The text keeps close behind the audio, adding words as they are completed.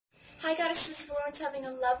everyone's having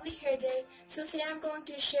a lovely hair day. So today I'm going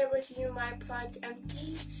to share with you my product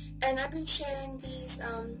Empties, and I've been sharing these,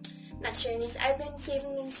 I've been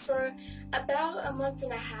saving these for about a month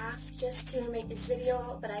and a half just to make this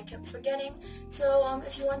video, but I kept forgetting. So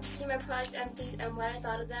if you want to see my product Empties and what I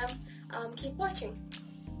thought of them, keep watching.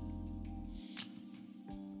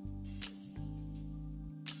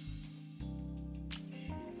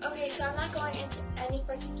 Okay, so I'm not going into any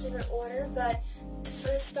particular order, but to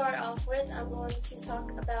first start off with, I'm going to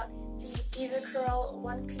talk about the Devacurl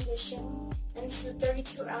One Condition, and this is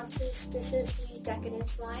 32 ounces. This is the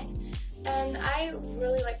Decedance line, and I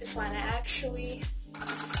really like this line. I actually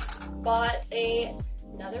bought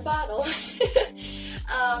another bottle.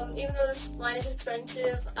 Even though this line is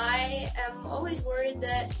expensive, I am always worried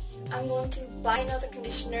that I'm going to buy another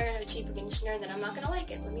conditioner, a cheaper conditioner, and then I'm not going to like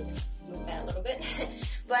it. Let me just move that a little bit.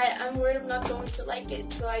 But I'm worried I'm not going to like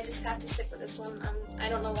it, so I just have to stick with this one. I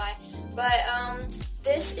don't know why. But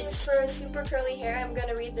this is for super curly hair. I'm going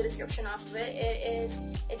to read the description off of it.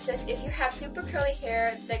 It says, if you have super curly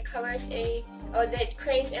hair that that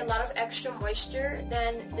craves a lot of extra moisture,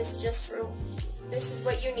 then this is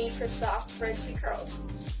what you need for soft, frizzy curls.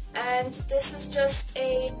 And this is just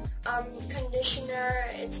a conditioner.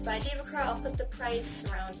 It's by Devacurl. I'll put the price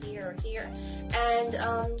around here or here. And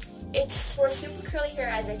it's for super curly hair,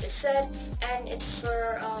 as I just said, and it's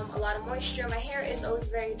for a lot of moisture. My hair is always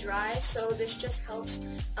very dry, so this just helps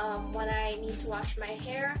when I need to wash my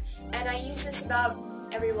hair. And I use this about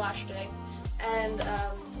every wash day. And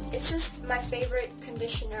it's just my favorite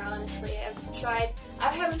conditioner, honestly. I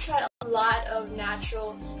haven't tried a lot of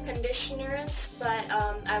natural conditioners, but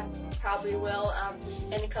I probably will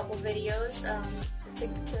in a couple videos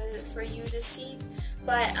for you to see.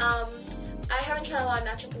 But I haven't tried a lot of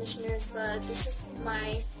natural conditioners, but this is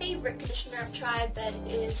my favorite conditioner I've tried that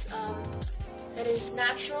is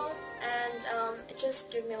natural, and it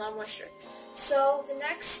just gives me a lot of moisture. So the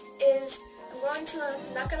next is, I'm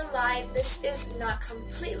not gonna lie, this is not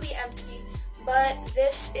completely empty, but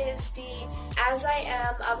this is the As I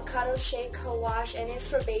Am Avocado Shea Co-Wash, and it's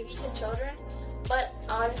for babies and children. But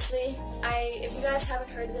honestly, if you guys haven't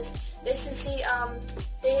heard of this, this is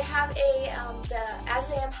they have the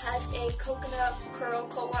As I Am has a coconut curl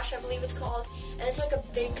co-wash, I believe it's called, and it's like a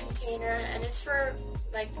big container, and it's for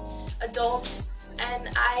like adults, and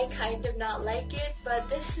I kind of not like it, but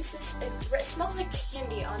this is just, it smells like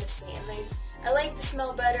candy, honestly, and I like the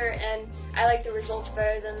smell better, and I like the results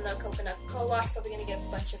better than the coconut co-wash. Probably gonna get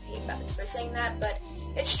a bunch of hate back for saying that, but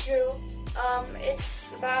it's true.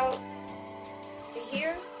 It's about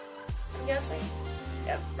here, I'm guessing.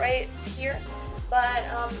 Yep, right here. But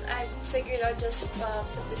I figured I'd just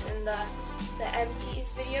put this in the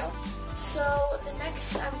Empties video. So the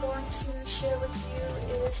next I'm going to share with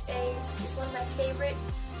you is one of my favorite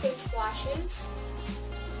face washes.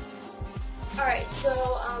 Alright, so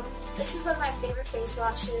this is one of my favorite face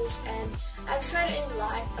washes, and I've tried it a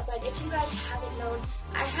lot, but if you guys haven't known,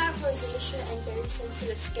 I have rosacea and very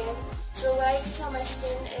sensitive skin, so what I use on my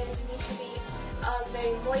skin needs to be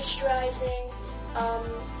very moisturizing,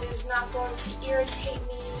 is not going to irritate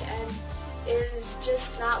me, and is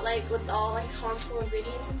just not like with all like harmful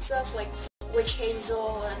ingredients and stuff, like witch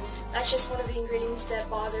hazel, and that's just one of the ingredients that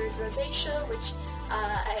bothers rosacea, which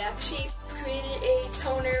I actually created a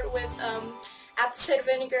toner with apple cider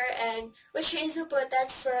vinegar and witch hazel, but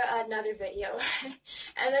that's for another video.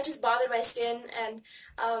 And that just bothered my skin,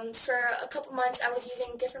 and for a couple months I was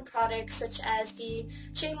using different products such as the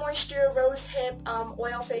Shea Moisture Rose Hip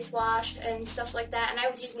oil face wash and stuff like that, and I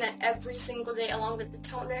was using that every single day along with the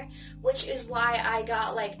toner, which is why I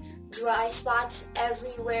got like dry spots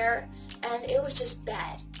everywhere, and it was just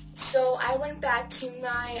bad. So I went back to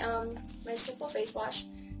my my simple face wash.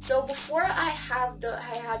 So before I had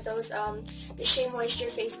those the Shea Moisture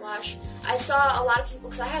face wash, I saw a lot of people,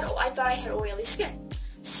 because I thought I had oily skin.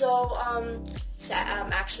 So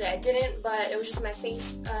actually I didn't, but it was just my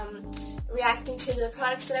face reacting to the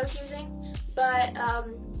products that I was using. But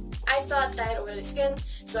I thought that I had oily skin,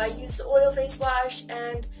 so I used the oil face wash,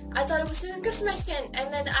 and I thought it was doing good for my skin.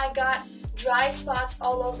 And then I got dry spots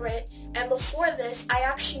all over it, and before this I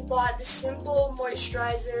actually bought the simple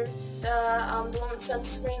moisturizer, the one with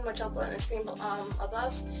sunscreen, which I'll put on the screen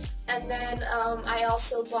above, and then I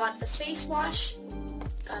also bought the face wash.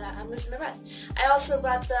 God, I'm losing my breath. I also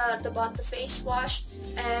bought the face wash,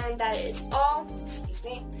 and that is all. Excuse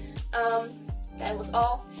me. That was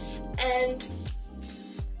all, and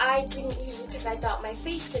I didn't use it because I thought my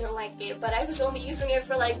face didn't like it, but I was only using it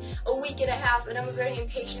for like a week and a half, and I'm a very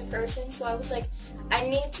impatient person, so I was like, I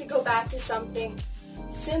need to go back to something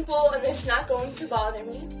simple and it's not going to bother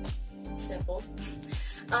me. Simple.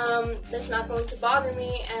 that's not going to bother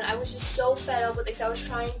me, and I was just so fed up with this. I was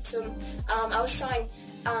trying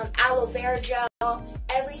aloe vera gel,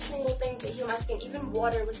 every single thing to heal my skin. Even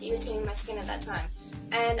water was irritating my skin at that time.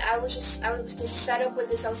 And I was just fed up with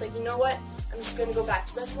this. I was like, you know what? I'm just going to go back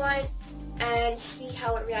to this line and see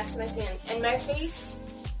how it reacts to my skin. And my face,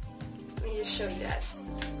 let me just show you guys.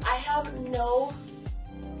 I have no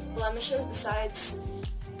blemishes besides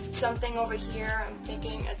something over here. I'm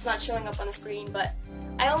thinking it's not showing up on the screen, but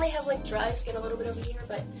I only have like dry skin a little bit over here,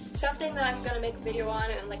 but something that I'm going to make a video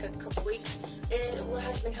on in like a couple weeks, it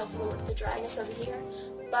has been helping me with the dryness over here.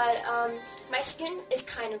 But my skin is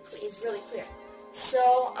kind of clear, it's really clear.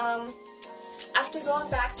 So after going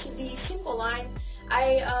back to the simple line,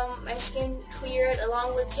 my skin cleared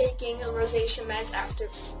along with taking a rosacea meds after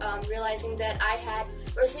realizing that I had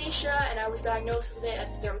rosacea and I was diagnosed with it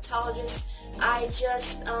at the dermatologist. I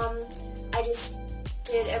just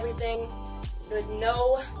did everything with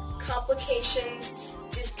no complications,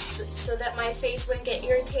 just so that my face wouldn't get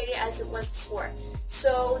irritated as it was before.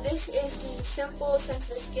 So this is the Simple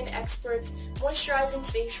Sensitive Skin Experts Moisturizing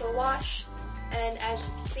Facial Wash. And as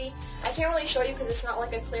you can see, I can't really show you because it's not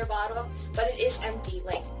like a clear bottle, but it is empty.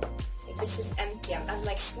 Like this is empty. I'm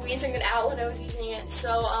like squeezing it out when I was using it.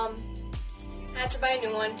 So I had to buy a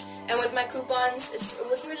new one. And with my coupons, it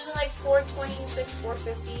was originally like $4.26,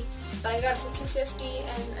 $4.50, but I got it for $2.50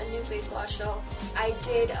 and a new face wash. So I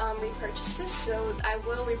did repurchase this. So I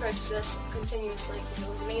will repurchase this continuously because it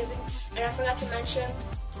was amazing. And I forgot to mention,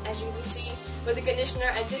 as you can see, with the conditioner,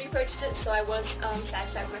 I did repurchase it, so I was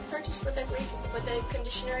satisfied with my purchase with the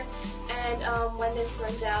conditioner. And when this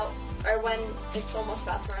runs out, or when it's almost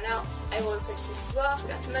about to run out, I will repurchase this as well. I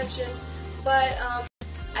forgot to mention, but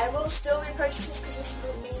I will still repurchase this because this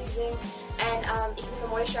is amazing, and even the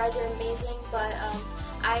moisturizer is amazing. But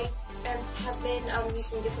I have been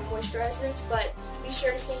using different moisturizers, but be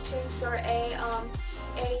sure to stay tuned for a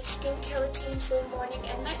skincare routine for morning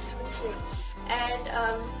and night coming soon. And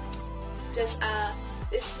this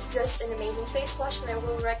is just an amazing face wash, and I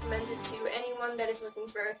will recommend it to anyone that is looking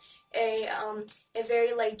for a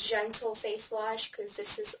very like gentle face wash, because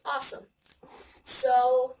this is awesome.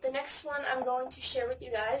 So the next one I'm going to share with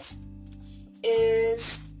you guys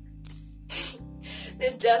is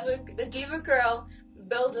the Devacurl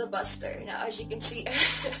Builder Buster. Now, as you can see,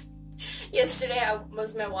 yesterday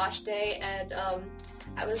was my wash day, and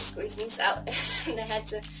I was squeezing this out, and I had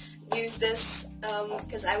to use this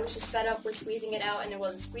because I was just fed up with squeezing it out, and it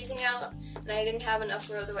wasn't squeezing out, and I didn't have enough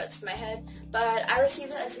for the rest of my head. But I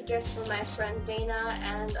received it as a gift from my friend Dana,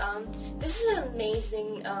 and this is an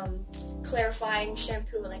amazing clarifying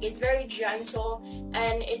shampoo. Like, it's very gentle,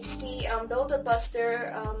 and it's the Builder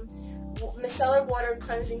Buster Micellar Water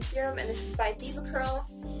Cleansing Serum, and this is by Devacurl.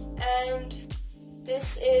 And the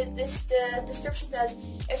description says,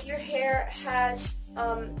 if your hair has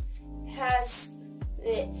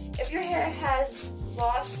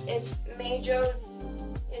lost its major,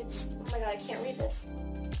 oh my god, I can't read this.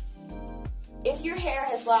 If your hair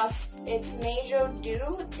has lost its major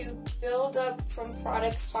due to buildup from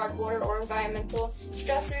products, hard water, or environmental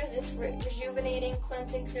stressors, this rejuvenating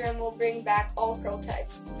cleansing serum will bring back all curl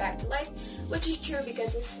types back to life, which is true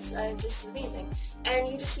because this is amazing. And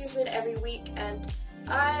you just use it every week, and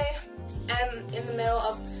I am in the middle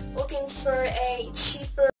of looking for a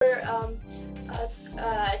cheaper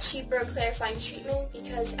clarifying treatment,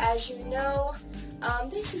 because as you know,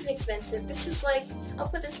 this is expensive. This is like, I'll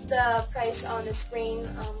put the price on the screen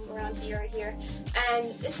around here, right here,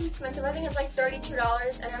 and this is expensive. I think it's like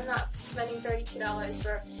 $32, and I'm not spending $32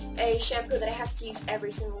 for a shampoo that I have to use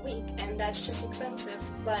every single week, and that's just expensive.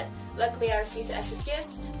 But luckily I received it as a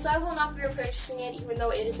gift, so I will not be repurchasing it, even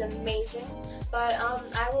though it is amazing. But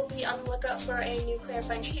I will be on the lookout for a new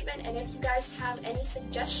clarifying treatment, and if you guys have any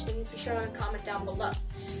suggestions, be sure to comment down below.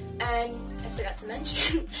 And I forgot to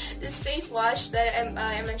mention this face wash that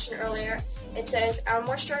I mentioned earlier. It says, our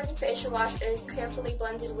moisturizing facial wash is carefully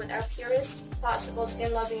blended with our purest possible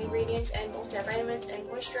skin-loving ingredients and multivitamins, and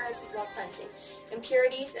moisturizes while cleansing.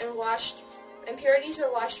 Impurities are washed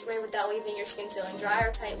away without leaving your skin feeling dry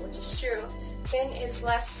or tight, which is true. Skin is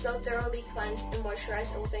left so thoroughly cleansed and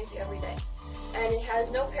moisturized, it will thank you every day. And it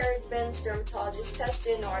has no parabens, dermatologist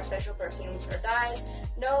tested, no artificial perfumes or dyes,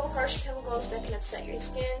 no harsh chemicals that can upset your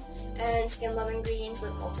skin, and skin-loving ingredients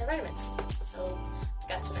with multivitamins. So,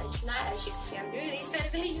 got to mention that. As you can see, I'm doing these kind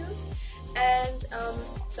of videos. And,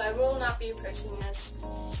 so I will not be purchasing this,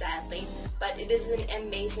 sadly, but it is an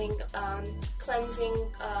amazing,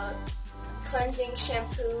 cleansing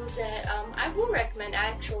shampoo that I will recommend,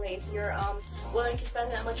 actually, if you're willing to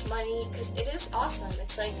spend that much money, because it is awesome.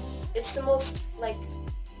 It's like, it's the most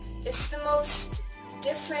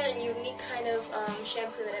different and unique kind of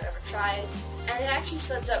shampoo that I've ever tried, and it actually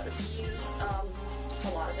suds up if you use a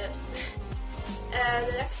lot of it. And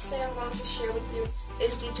the next thing I'm going to share with you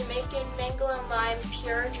is the Jamaican Mango and Lime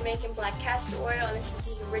Pure Jamaican Black Castor Oil, and this is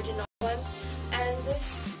the original one. And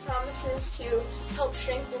this promises to help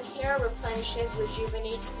strengthen hair, replenishes,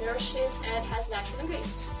 rejuvenates, nourishes, and has natural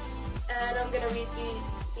ingredients. And I'm going to read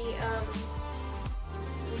the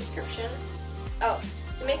description. Oh,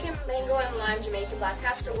 Jamaican Mango and Lime Jamaican Black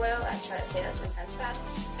Castor Oil, I try to say that 10 times fast,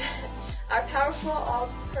 are powerful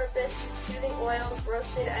all-purpose soothing oils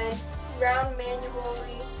roasted and ground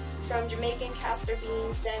manually from Jamaican castor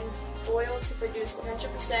beans, then oiled to produce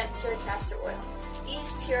 100% pure castor oil.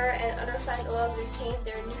 These pure and unrefined oils retain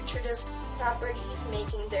their nutritive properties,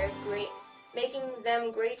 making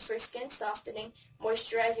them great for skin softening,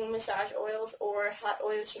 moisturizing massage oils, or hot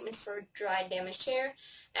oil treatments for dry, damaged hair.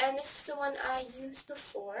 And this is the one I used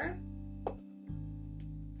before.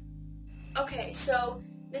 Okay, so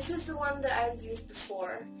this is the one that I've used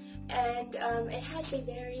before, and it has a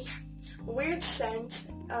very weird scent,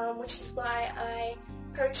 which is why I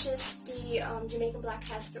purchased the Jamaican Black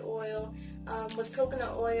Castor Oil with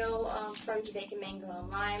coconut oil from Jamaican Mango and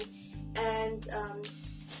Lime, and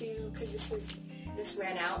because this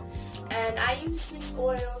ran out, and I use this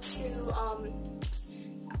oil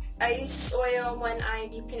when I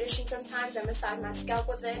deep condition sometimes. I massage my scalp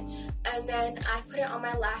with it, and then I put it on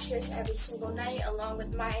my lashes every single night, along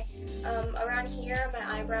with my around here,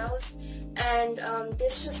 my eyebrows, and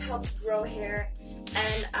this just helps grow hair.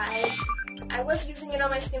 And I was using it on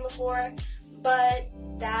my skin before, but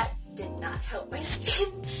that did not help my skin,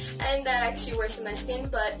 and that actually worsened my skin,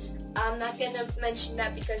 but I'm not going to mention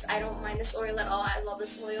that because I don't mind this oil at all. I love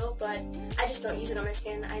this oil, but I just don't use it on my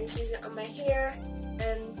skin. I just use it on my hair,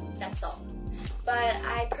 and that's all. But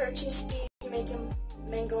I purchased the Jamaican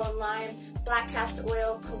Mango and Lime Black Castor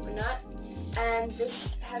Oil Coconut, and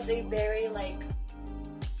this has a very, like,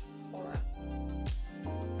 hold on.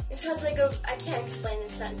 It has like I can't explain the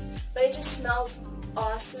scent, but it just smells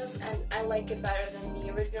awesome, and I like it better than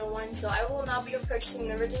the original one, so I will not be repurchasing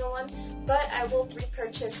the original one, but I will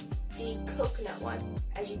repurchase the coconut one.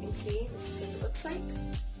 As you can see, this is what it looks like.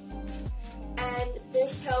 And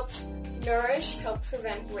this helps nourish, help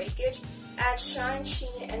prevent breakage, add shine,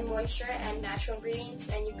 sheen, and moisture, and natural ingredients,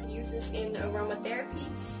 and you can use this in aromatherapy.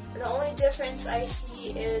 The only difference I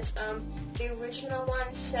see is the original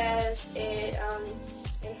one says it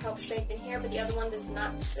helps strengthen hair, but the other one does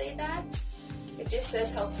not say that. It just says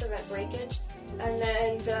help prevent breakage. And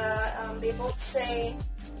then they both say,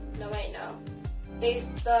 no wait, no. The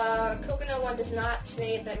coconut one does not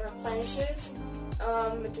say that it replenishes.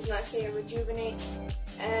 It does not say it rejuvenates.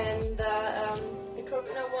 And the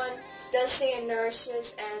coconut one does say it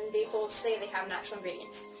nourishes, and they both say they have natural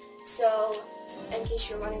ingredients. So, in case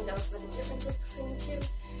you're wondering, those were the differences between the two.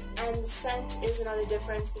 And the scent is another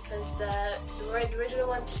difference because the original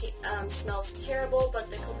one smells terrible, but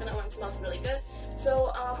the coconut one smells really good.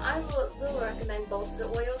 So I will recommend both of the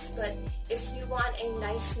oils, but if you want a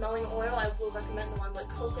nice smelling oil, I will recommend the one with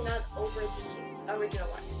coconut over the original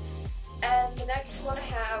one. And the next one I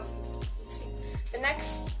have, let's see, the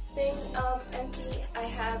next thing empty I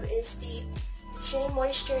have is the Shea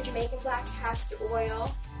Moisture Jamaican Black Castor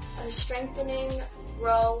Oil, a strengthening,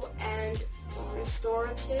 grow, and restore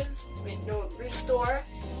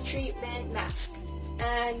treatment mask.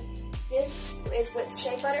 And this is with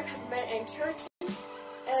shea butter, peppermint, and keratin,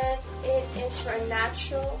 and it is for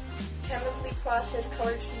natural, chemically processed,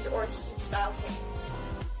 color treated, or heat styled hair.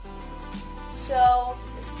 So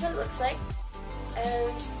this is what it looks like,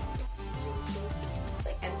 and it's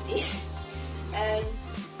like empty, and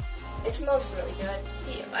it smells really good.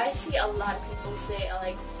 I see a lot of people say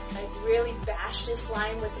like really bash this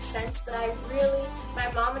line with the scent, but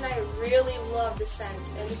my mom and I really love the scent,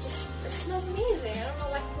 and it smells amazing. I don't know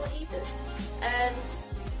why people hate this. And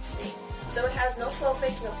let's see, so it has no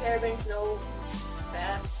sulfates, no parabens, no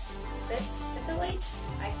phthalates,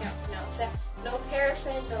 I can't pronounce that, no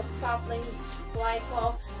paraffin, no propylene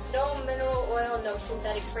glycol, no mineral oil, no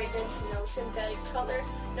synthetic fragrance, no synthetic color,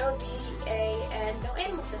 no DEA, and no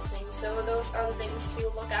animal testing. So those are the things to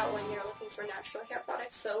look out when you're looking for natural hair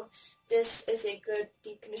products. So this is a good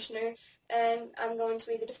deep conditioner, and I'm going to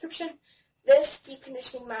read the description. This deep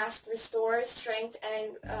conditioning mask restores strength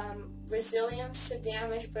and resilience to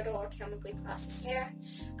damaged, brittle, or chemically processed hair.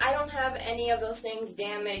 I don't have any of those things: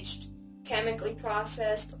 damaged, chemically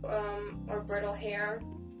processed, or brittle hair.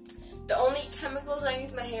 The only chemicals I use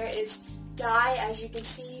in my hair is dye, as you can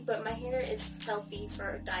see, but my hair is healthy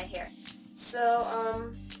for dye hair.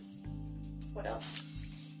 So, what else?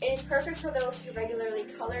 It is perfect for those who regularly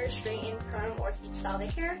color, straighten, perm, or heat style their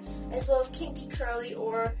hair, as well as kinky, curly,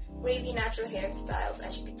 or wavy natural hairstyles,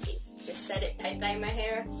 as you can see. Just said it, I dye my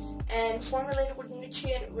hair. And formulated with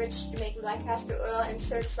nutrient-rich Jamaican black castor oil and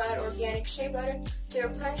certified organic shea butter to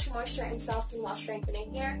replenish moisture and soften while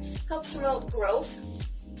strengthening hair. Helps promote growth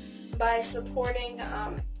by supporting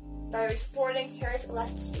hair's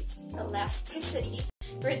elasticity,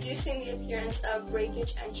 reducing the appearance of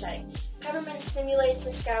breakage and shedding. Peppermint stimulates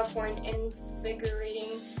the scalp for an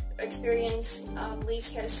invigorating experience, leaves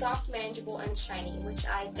hair soft, manageable, and shiny, which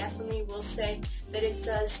I definitely will say that it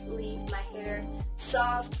does leave my hair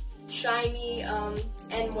soft, shiny,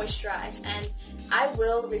 and moisturized. And I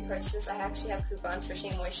will repurchase this. I actually have coupons for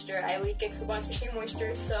Shea Moisture. I always get coupons for Shea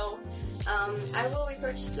Moisture, so I will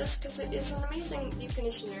repurchase this because it is an amazing deep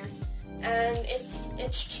conditioner. And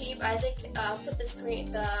it's cheap. I think I'll put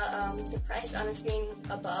the price on the screen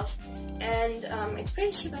above, and it's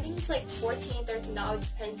pretty cheap. I think it's like $14, $13.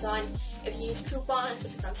 Depends on if you use coupons,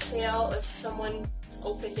 if it's on sale, if someone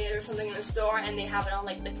opened it or something in the store and they have it on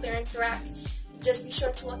like the clearance rack. Just be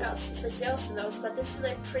sure to look out for sales for those. But this is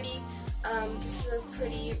a pretty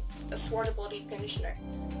affordable deep conditioner.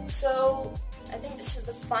 So I think this is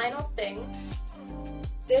the final thing.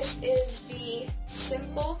 This is the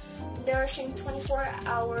Simple Nourishing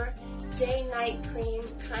 24-Hour Day-Night Cream.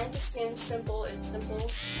 Kind to skin, simple, it's simple.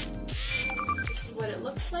 This is what it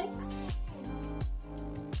looks like.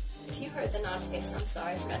 If you heard the notification, I'm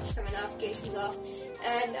sorry, I forgot to turn my notifications off.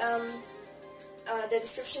 And the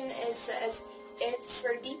description says, it's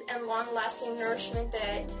for deep and long-lasting nourishment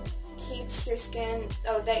that keeps your skin,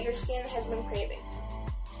 that your skin has been craving.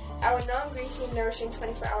 Our non-greasy, nourishing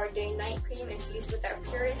 24-hour day-night cream infused with our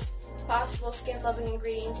purest possible skin-loving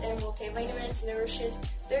ingredients and multivitamins nourishes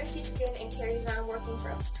thirsty skin and carries on working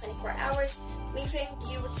for up to 24 hours, leaving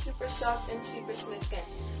you with super soft and super smooth skin.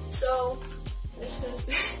 So this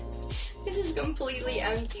is completely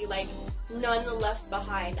empty, like none left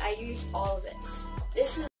behind. I used all of it.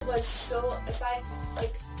 Was so,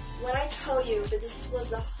 when I tell you that this was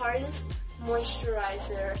the hardest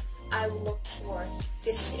moisturizer I looked for,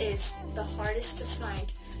 this is the hardest to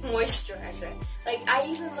find moisturizer. Like, I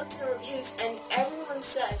even looked at the reviews and everyone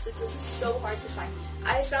says that this is so hard to find.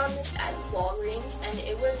 I found this at Walgreens and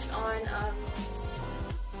it was on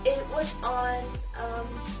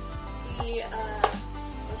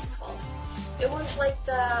what's it called? It was like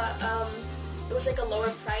it was like a lower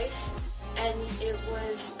price, and it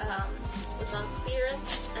was on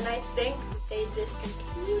clearance, and I think they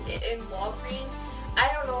discontinued it in Walgreens. I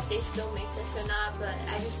don't know if they still make this or not, but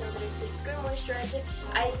I just know that it's a good moisturizer.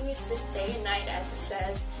 I use this day and night, as it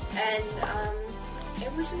says, and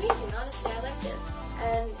it was amazing. Honestly, I liked it,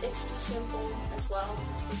 and it's too simple as well.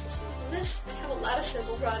 I have a lot of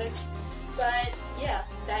simple products, but yeah,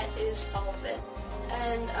 that is all of it.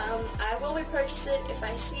 And I will repurchase it if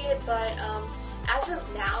I see it, but as of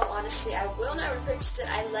now, honestly, I will not repurchase it.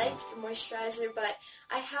 I like the moisturizer, but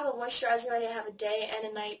I have a moisturizer already. I have a day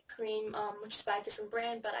and a night cream, which is by a different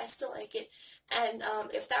brand, but I still like it. And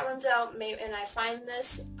if that runs out, and I find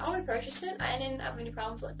this, I'll repurchase it. I didn't have any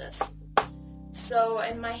problems with this. So,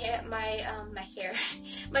 and my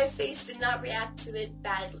face did not react to it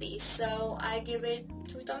badly, so I give it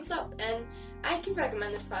 2 thumbs up. And I do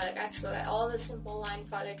recommend this product, actually. All the Simple line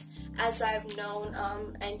products, as I've known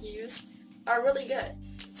and used, are really good.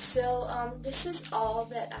 So this is all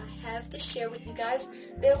that I have to share with you guys.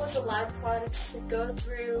 There was a lot of products to go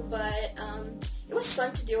through, but it was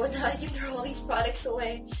fun to do, and I can throw all these products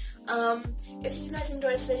away. If you guys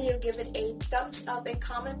enjoyed this video, give it a thumbs up and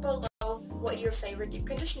comment below what your favorite deep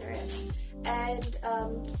conditioner is. And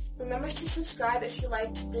remember to subscribe if you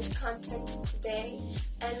liked this content today.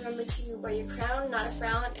 And remember to wear your crown, not a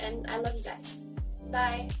frown. And I love you guys.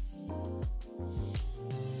 Bye.